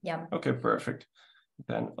go. Yeah. Okay, perfect.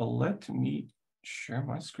 Then let me share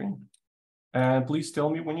my screen. And please tell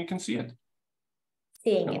me when you can see it.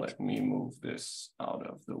 Seeing it. Let me move this out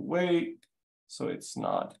of the way, so it's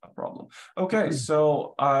not a problem. Okay,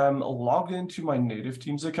 so I'm logged into my Native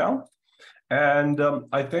Teams account. And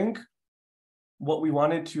I think what we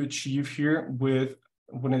wanted to achieve here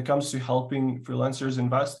when it comes to helping freelancers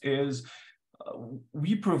invest is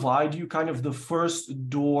we provide you kind of the first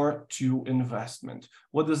door to investment.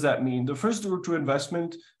 What does that mean? The first door to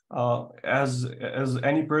investment, as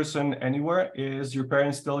any person anywhere, is your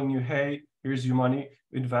parents telling you, hey, here's your money,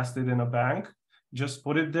 invest it in a bank. Just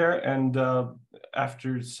put it there, and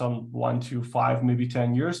after some 1 to 5, maybe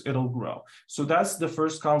 10 years, it'll grow. So that's the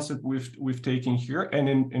first concept we've taken here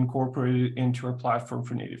and incorporated into our platform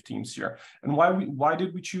for Native Teams here. And why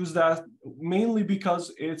did we choose that? Mainly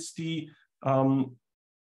because it's the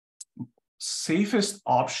safest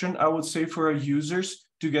option, I would say, for our users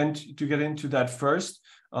to get into that first.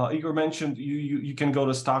 Igor mentioned you can go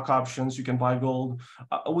to stock options, you can buy gold.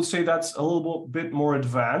 I would say that's a little bit more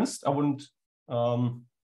advanced. I wouldn't,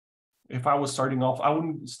 if I was starting off, I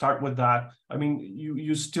wouldn't start with that. I mean,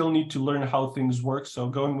 you still need to learn how things work. So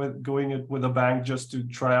going it with a bank just to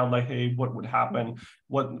try out, like, hey, what would happen?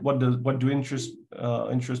 What do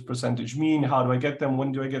interest percentage mean? How do I get them?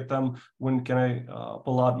 When do I get them? When can I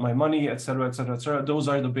pull out my money, et cetera, et cetera, et cetera. Those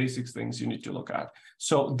are the basic things you need to look at.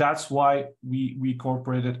 So that's why we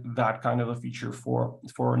incorporated that kind of a feature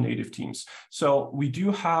for native teams. So we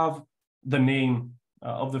do have the name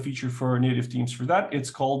of the feature for native teams for that. It's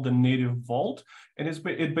called the Native Vault, and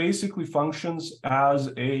it basically functions as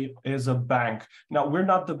a bank. Now, we're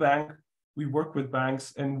not the bank. We work with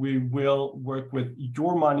banks, and we will work with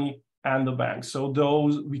your money and the bank. So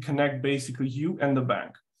we connect basically you and the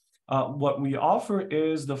bank. What we offer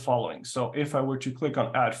is the following. So if I were to click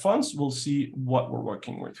on Add Funds, we'll see what we're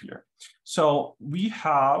working with here. So we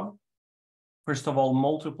have, first of all,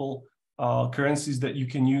 multiple currencies that you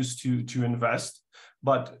can use to invest.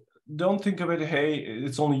 But don't think of it, hey,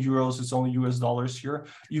 it's only euros, it's only US dollars here.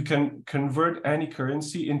 You can convert any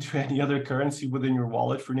currency into any other currency within your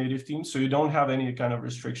wallet for native teams. So you don't have any kind of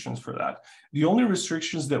restrictions for that. The only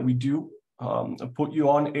restrictions that we do put you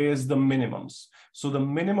on is the minimums. So the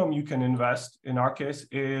minimum you can invest in our case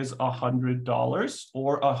is $100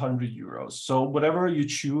 or 100 euros. So whatever you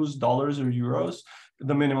choose, dollars or euros,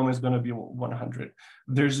 the minimum is going to be 100.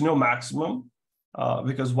 There's no maximum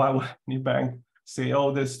because why would any bank say,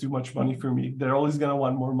 oh, that's too much money for me? They're always going to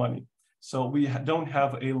want more money. So we don't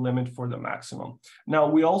have a limit for the maximum. Now,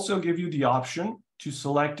 we also give you the option to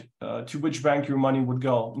select to which bank your money would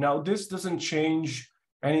go. Now, this doesn't change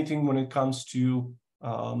anything when it comes to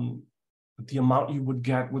the amount you would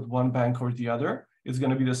get with one bank or the other. It's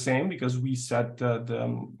going to be the same because we set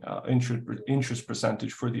the interest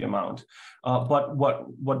percentage for the amount. But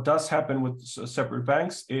what does happen with separate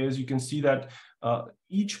banks is you can see that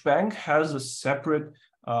each bank has a separate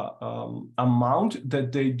amount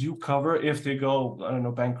that they do cover if they go, I don't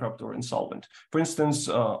know, bankrupt or insolvent. For instance,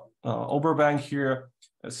 Oberbank here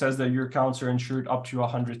says that your accounts are insured up to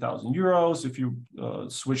 100,000 euros. If you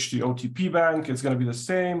switch to OTP Bank, it's going to be the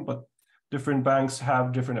same, but different banks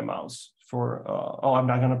have different amounts. For I'm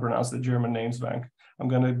not going to pronounce the German names bank. I'm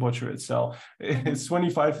going to butcher it. So it's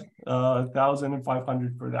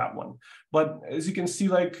 25,500 for that one. But as you can see,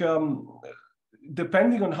 like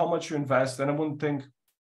depending on how much you invest, and I wouldn't think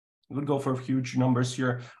it would go for huge numbers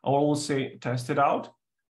here. I will always say test it out,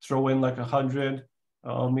 throw in like 100,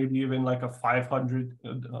 maybe even like a 500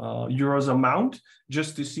 euros amount,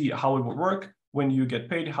 just to see how it would work. When you get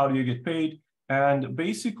paid, how do you get paid? And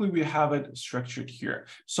basically, we have it structured here.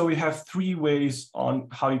 So we have 3 ways on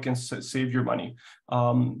how you can save your money.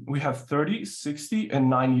 We have 30, 60, and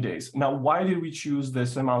 90 days. Now, why did we choose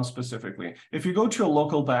this amount specifically? If you go to a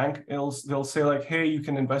local bank, they'll say like, hey, you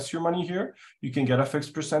can invest your money here. You can get a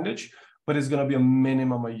fixed percentage, but it's going to be a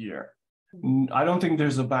minimum a year. I don't think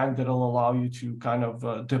there's a bank that'll allow you to kind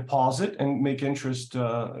of deposit and make interest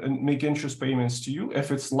payments to you if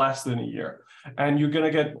it's less than a year. And you're going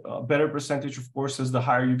to get a better percentage, of course, as the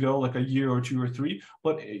higher you go, like a year or 2 or 3.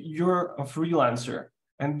 But you're a freelancer,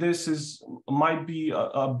 and this might be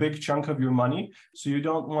a big chunk of your money. So you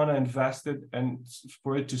don't want to invest it and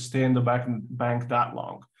for it to stay in the bank that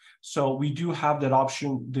long. So we do have that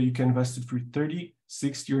option that you can invest it for 30,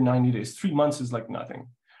 60, or 90 days. 3 months is like nothing.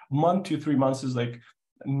 Month to 3 months is like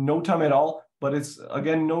no time at all. But it's,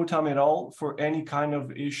 again, no time at all for any kind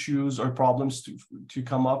of issues or problems to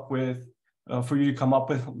come up with. For you to come up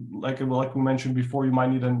with, like we mentioned before, you might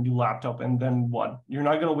need a new laptop, and then what? You're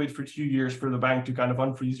not going to wait for 2 years for the bank to kind of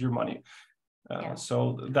unfreeze your money.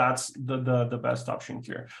 So that's the best option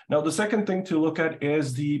here. Now, the second thing to look at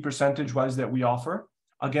is the percentage-wise that we offer.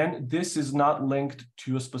 Again, this is not linked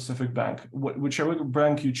to a specific bank. Whichever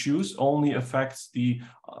bank you choose only affects the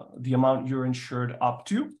amount you're insured up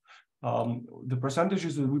to. The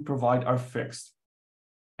percentages that we provide are fixed.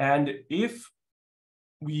 And if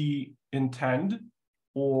we intend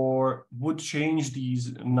or would change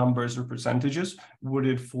these numbers or percentages, would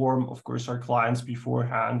inform, of course, our clients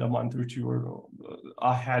beforehand, a month or 2 or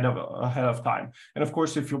ahead of time. And of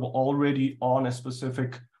course, if you're already on a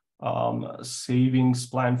specific savings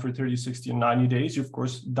plan for 30, 60, and 90 days, of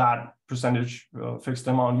course, that percentage fixed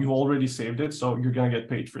amount, you already saved it, so you're going to get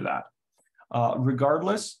paid for that.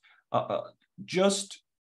 Regardless, just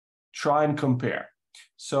try and compare.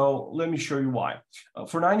 So let me show you why.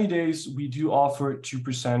 For 90 days, we do offer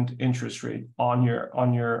 2% interest rate on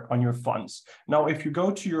your funds. Now, if you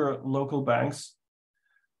go to your local banks,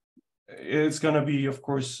 it's going to be, of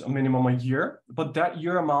course, a minimum a year, but that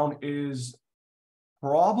year amount is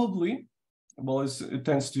probably, well, it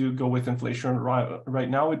tends to go with inflation right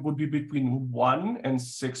now. It would be between 1% and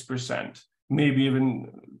 6%, maybe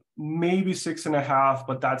even maybe 6.5%,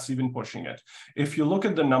 but that's even pushing it. If you look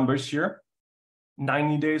at the numbers here,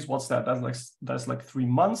 90 days, what's that? That's like 3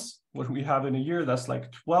 months. What we have in a year, that's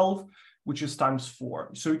like 12, which is times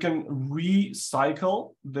 4. So you can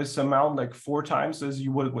recycle this amount like 4 times as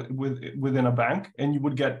you would within a bank, and you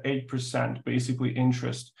would get 8% basically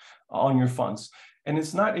interest on your funds. And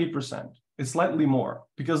it's not 8%. It's slightly more,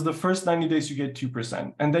 because the first 90 days you get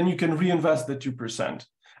 2%, and then you can reinvest the 2%.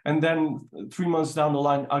 And then 3 months down the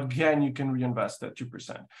line, again, you can reinvest that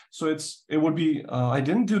 2%. So it would be, I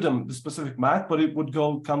didn't do the specific math, but it would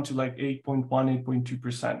come to like 8.1,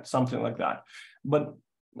 8.2%, something like that. But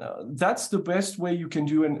that's the best way you can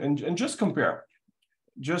do, and just compare.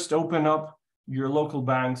 Just open up your local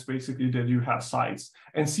banks, basically, that you have sites,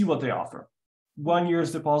 and see what they offer. 1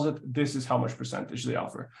 year's deposit, this is how much percentage they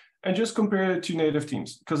offer. And just compare it to native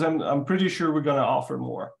teams, because I'm pretty sure we're going to offer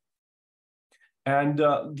more. And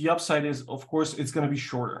the upside is, of course, it's going to be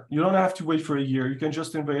shorter. You don't have to wait for a year. You can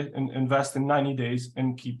just invest in 90 days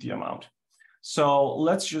and keep the amount. So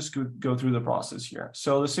let's just go through the process here.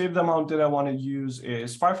 So the saved amount that I want to use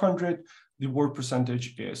is 500. The reward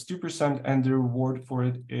percentage is 2%, and the reward for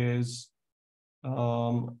it is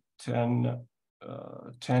 10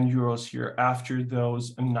 euros here after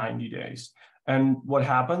those 90 days. And what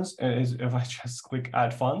happens is, if I just click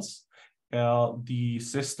add funds, the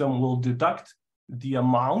system will deduct the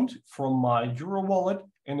amount from my Euro wallet,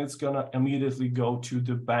 and it's going to immediately go to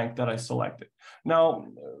the bank that I selected. Now,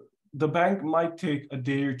 the bank might take a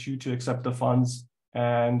day or two to accept the funds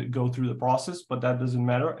and go through the process, but that doesn't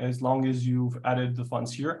matter. As long as you've added the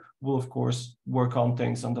funds here, we'll, of course, work on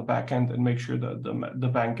things on the back end and make sure that the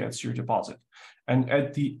bank gets your deposit. And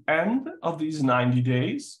at the end of these 90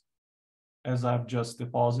 days, as I've just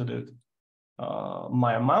deposited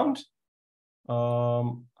my amount,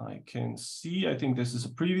 I can see, I think this is a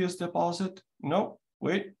previous deposit. No,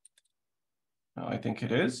 wait. No, I think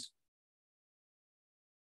it is.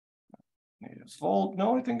 Native vault.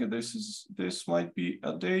 No, I think this might be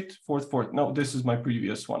a date. 4th. No, this is my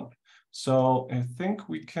previous one. So I think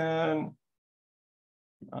we can,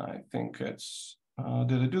 I think it's,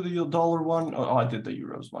 did I do the dollar one? Oh, I did the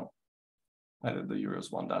euros one. I did the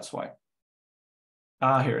euros one, that's why.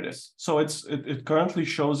 Here it is. So it currently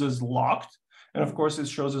shows as locked. And of course, it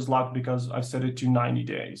shows as locked because I've set it to 90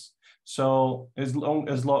 days. So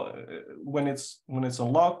when it's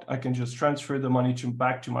unlocked, I can just transfer the money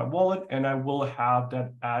back to my wallet, and I will have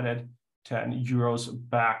that added 10 euros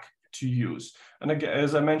back to use. And again,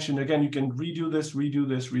 as I mentioned, again, you can redo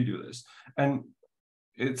this. And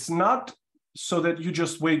it's not so that you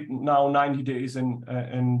just wait now 90 days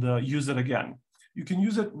and use it again. You can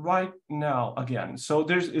use it right now again. So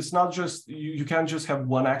it's not just, you can't just have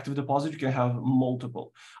one active deposit, you can have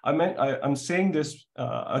multiple. I'm saying this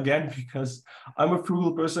again, because I'm a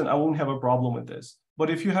frugal person, I won't have a problem with this. But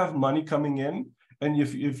if you have money coming in, and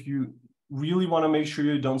if you really want to make sure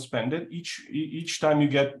you don't spend it, each time you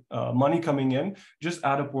get money coming in, just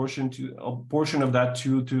add a portion of that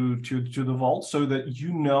to the vault, so that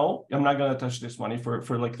you know, I'm not going to touch this money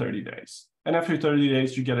for like 30 days. And after 30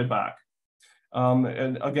 days, you get it back.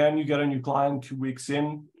 And again, you get a new client 2 weeks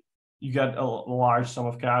in, you get a large sum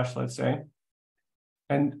of cash, let's say,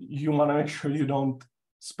 and you want to make sure you don't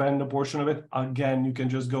spend a portion of it. Again, you can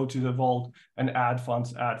just go to the vault and add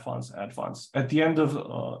funds. At the end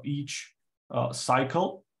of each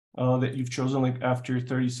cycle that you've chosen, like after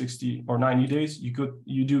 30, 60, or 90 days,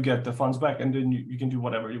 you do get the funds back, and then you can do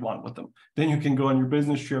whatever you want with them. Then you can go on your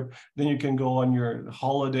business trip, then you can go on your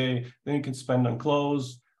holiday, then you can spend on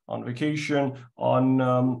clothes, on vacation, on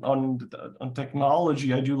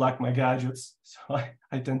technology. I do like my gadgets, so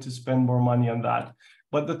I tend to spend more money on that.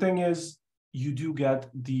 But the thing is, you do get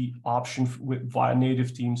the option via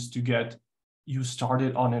native teams to get you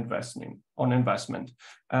started on investment.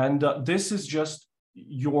 And this is just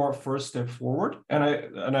your first step forward.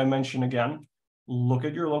 And I mention again, look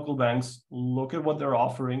at your local banks, look at what they're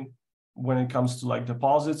offering when it comes to like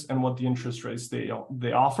deposits and what the interest rates they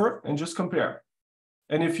offer, and just compare.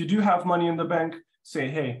 And if you do have money in the bank, say,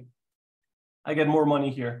 hey, I get more money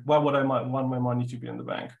here. Why would I want my money to be in the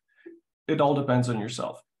bank? It all depends on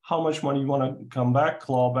yourself. How much money you want to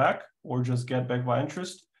claw back, or just get back by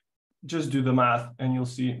interest. Just do the math and you'll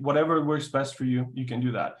see whatever works best for you, you can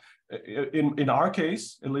do that. In our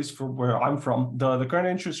case, at least for where I'm from, the current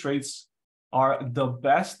interest rates are the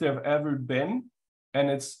best they've ever been, and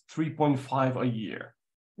it's 3.5 a year.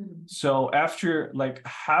 So after like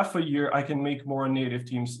half a year, I can make more native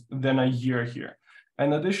teams than a year here.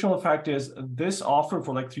 An additional fact is this offer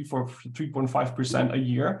for like 3.5% a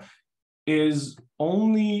year is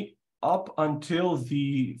only up until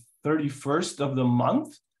the 31st of the month.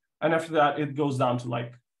 And after that, it goes down to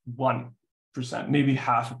like 1%, maybe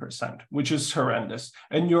 0.5%, which is horrendous.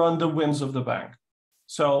 And you're on the whims of the bank.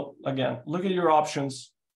 So again, look at your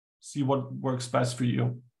options, see what works best for you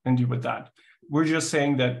and do with that. We're just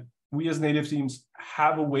saying that we as native teams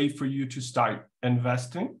have a way for you to start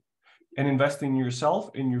investing in yourself,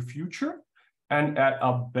 in your future, and at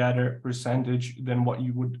a better percentage than what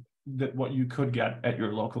you could get at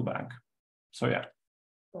your local bank. So yeah.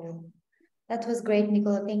 That was great,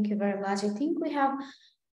 Nicola. Thank you very much. I think we have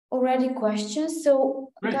already questions.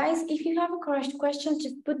 So Great. Guys, if you have questions,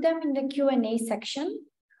 just put them in the Q&A section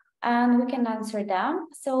and we can answer them.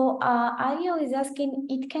 So Ariel is asking,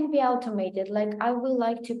 it can be automated. Like I would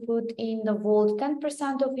like to put in the vault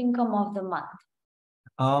 10% of income of the month.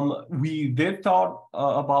 We did thought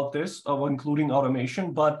about this of including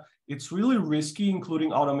automation, but it's really risky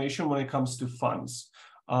including automation when it comes to funds.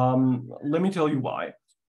 Let me tell you why.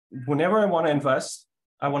 Whenever I want to invest,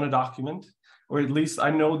 I want a document, or at least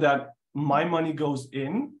I know that my money goes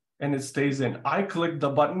in and it stays in. I click the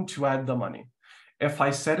button to add the money. If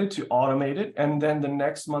I set it to automate it, and then the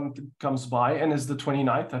next month comes by and it's the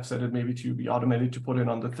 29th, I've set it maybe to be automated to put it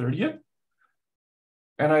on the 30th.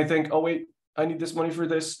 And I think, oh wait, I need this money for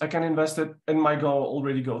this, I can invest it, and my goal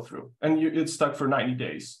already go through. And it's stuck for 90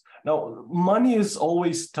 days. Now, money is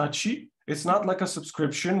always touchy. It's not like a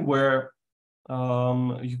subscription where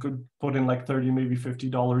you could put in like $30, maybe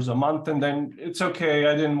 $50 a month, and then it's okay,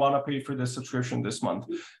 I didn't want to pay for this subscription this month.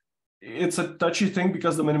 It's a touchy thing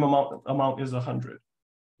because the minimum amount is 100.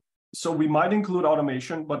 So we might include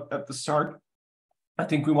automation, but at the start, I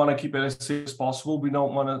think we want to keep it as safe as possible. We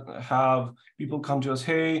don't want to have people come to us,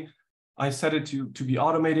 hey, I set it to be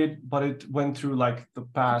automated, but it went through like the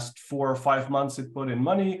past 4 or 5 months, it put in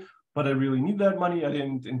money, but I really need that money. I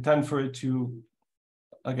didn't intend for it to,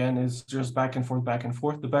 again, it's just back and forth, back and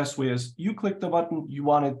forth. The best way is you click the button, you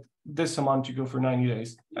want it this amount to go for 90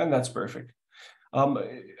 days, and that's perfect.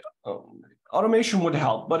 Automation would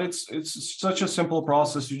help, but it's such a simple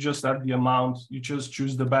process. You just add the amount, you just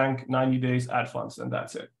choose the bank, 90 days, add funds, and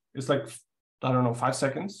that's it. It's like, I don't know, 5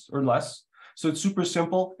 seconds or less. So it's super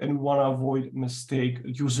simple, and we want to avoid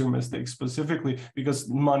user mistakes specifically, because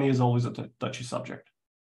money is always a touchy subject.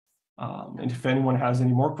 And if anyone has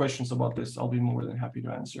any more questions about this, I'll be more than happy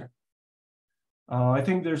to answer. I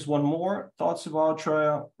think there's one more. Thoughts about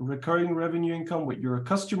recurring revenue income with your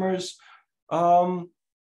customers.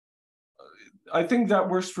 I think that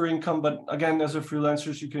works for income, but again, as a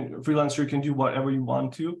freelancer, you can do whatever you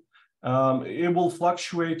want to. It will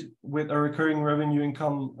fluctuate with a recurring revenue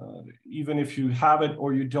income, even if you have it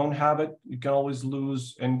or you don't have it. You can always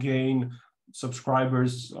lose and gain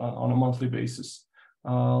subscribers on a monthly basis.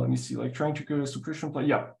 Let me see, like trying to create a subscription plan.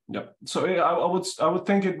 Yeah. So I would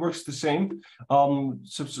think it works the same.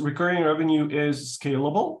 Recurring revenue is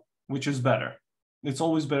scalable, which is better. It's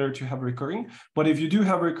always better to have recurring. But if you do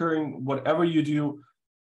have recurring, whatever you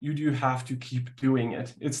do have to keep doing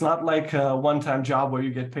it. It's not like a one-time job where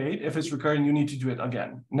you get paid. If it's recurring, you need to do it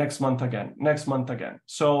again, next month again, next month again.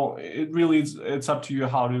 So it really it's up to you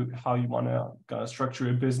how you want to structure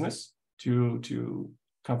a business to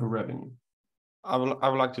cover revenue. I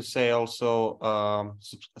would like to say also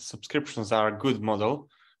subscriptions are a good model.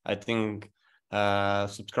 I think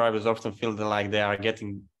subscribers often feel like they are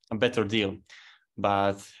getting a better deal.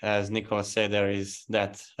 But as Nicola said, there is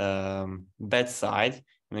that bad side.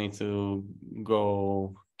 You need to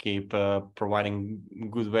go keep providing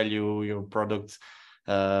good value, your products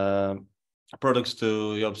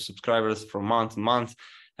to your subscribers from month to month.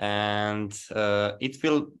 And it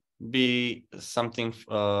will be something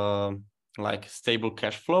like stable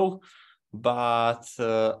cash flow. But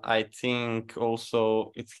I think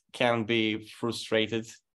also it can be frustrated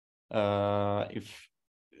if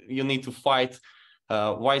you need to fight.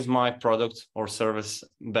 Why is my product or service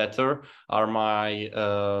better? Are my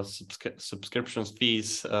subscription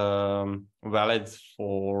fees valid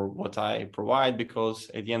for what I provide? Because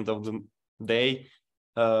at the end of the day,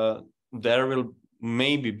 there will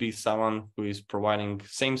maybe be someone who is providing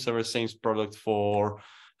same service, same product for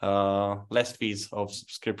less fees of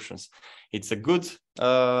subscriptions. It's a good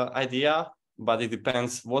idea, but it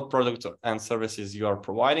depends what product and services you are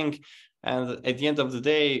providing. And at the end of the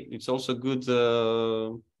day, it's also a good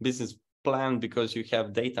business plan because you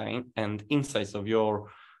have data and insights of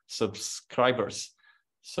your subscribers.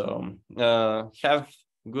 So have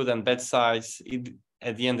good and bad sides.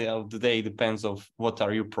 At the end of the day, it depends on what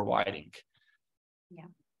are you providing. Yeah.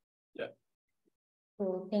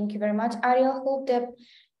 Cool. Thank you very much, Ariel. Hope that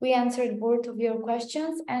we answered both of your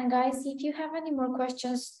questions. And guys, if you have any more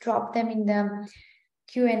questions, drop them in the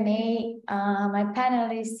Q&A. My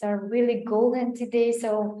panelists are really golden today,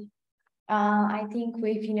 so I think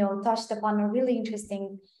we've touched upon a really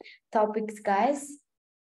interesting topics, guys.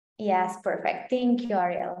 Yes, perfect. Thank you,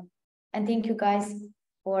 Ariel, and thank you guys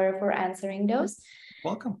for answering those.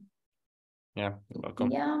 Welcome. Yeah, you're welcome.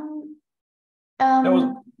 Yeah.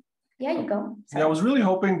 Yeah, you go. Sorry. Yeah, I was really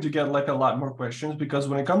hoping to get like a lot more questions, because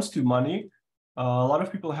when it comes to money, a lot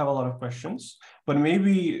of people have a lot of questions, but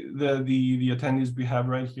maybe the attendees we have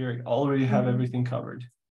right here already have everything covered.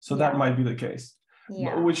 So that might be the case,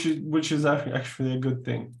 which is actually a good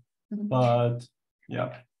thing. But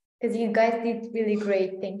yeah. Because you guys did really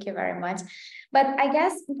great. Thank you very much. But I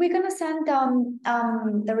guess we're gonna send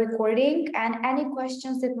the recording, and any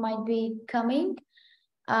questions that might be coming,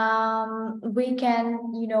 we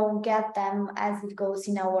can get them as it goes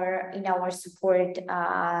in our support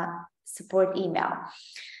email.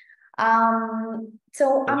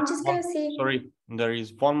 So I'm just gonna say, sorry, there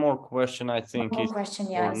is one more question. I think one is more question.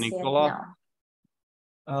 for Yeah, I see it Nicola.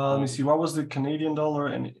 now. Let me see, what was the Canadian dollar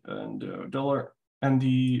and dollar and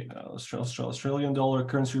the Australian dollar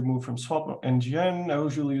currency removed from swap NGN? I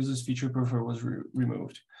usually use this feature, prefer was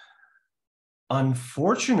removed.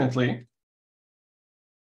 Unfortunately,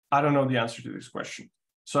 I don't know the answer to this question,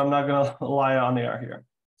 so I'm not gonna lie on air here.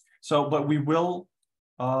 So, but we will,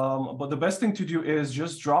 but the best thing to do is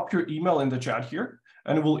just drop your email in the chat here,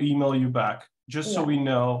 and we'll email you back, just so we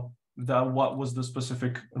know that what was the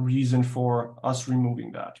specific reason for us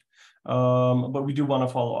removing that. But we do want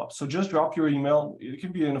to follow up. So just drop your email. It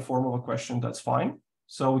can be in the form of a question, that's fine.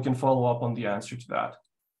 So we can follow up on the answer to that.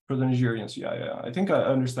 For the Nigerians, yeah. I think I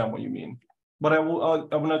understand what you mean. But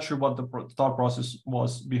I'm not sure what the thought process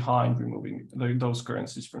was behind removing those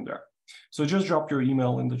currencies from there. So just drop your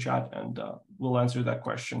email in the chat, and we'll answer that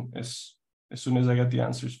question as soon as I get the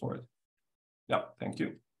answers for it. Yeah, thank you.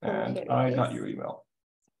 And I got your email.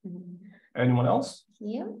 Anyone else?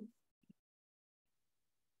 Yeah.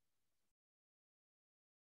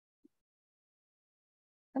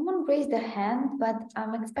 Someone raised a hand, but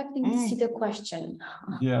I'm expecting to see the question.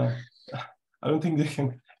 Yeah, I don't think they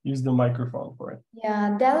can use the microphone for it.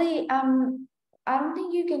 Yeah, Delhi, I don't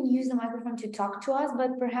think you can use the microphone to talk to us,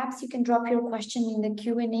 but perhaps you can drop your question in the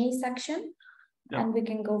Q&A section, and we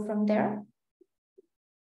can go from there.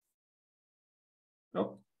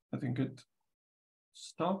 Oh, I think it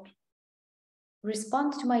stopped.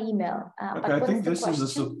 Respond to my email. Okay, I think this is a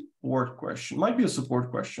support question. Might be a support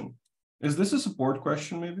question. Is this a support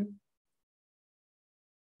question, maybe?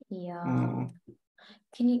 Yeah.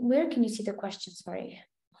 Where can you see the question? Sorry.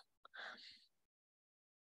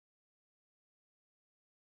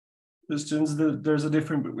 Since there's a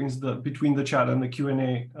difference between the chat and the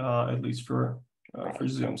Q&A, at least for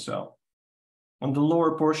Zoom. So on the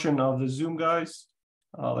lower portion of the Zoom, guys,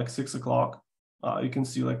 like 6 o'clock, you can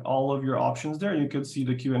see like all of your options there. You can see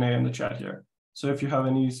the Q&A and the chat here. So if you have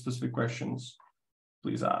any specific questions,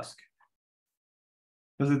 please ask.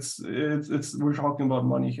 Because we're talking about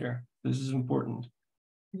money here. This is important.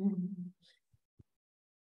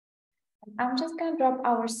 I'm just going to drop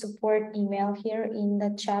our support email here in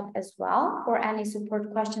the chat as well. For any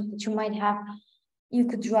support questions that you might have, you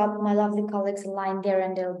could drop my lovely colleagues a line there,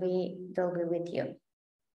 and they'll be with you.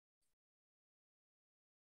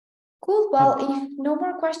 Cool. Well, if no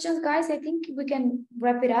more questions, guys, I think we can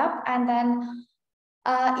wrap it up. And then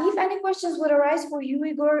if any questions would arise for you,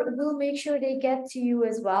 Igor, we'll make sure they get to you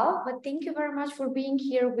as well. But thank you very much for being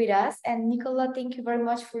here with us. And Nicola, thank you very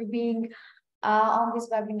much for being on this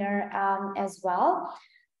webinar as well.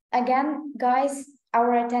 Again, guys, our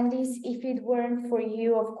attendees, if it weren't for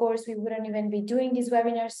you, of course, we wouldn't even be doing this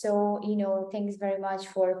webinar. So, thanks very much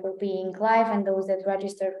for being live, and those that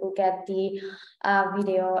registered will get the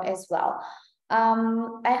video as well.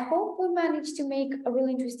 I hope we managed to make a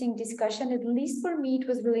really interesting discussion. At least for me, it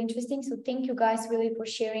was really interesting. So thank you guys really for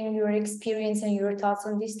sharing your experience and your thoughts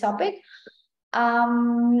on this topic.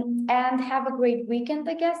 And have a great weekend.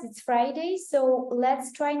 I guess it's Friday, so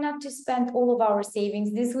let's try not to spend all of our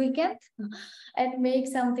savings this weekend and make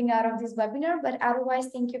something out of this webinar. But otherwise,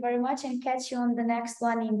 thank you very much, and catch you on the next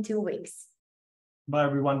one in 2 weeks. Bye,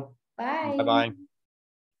 everyone. Bye. Bye-bye.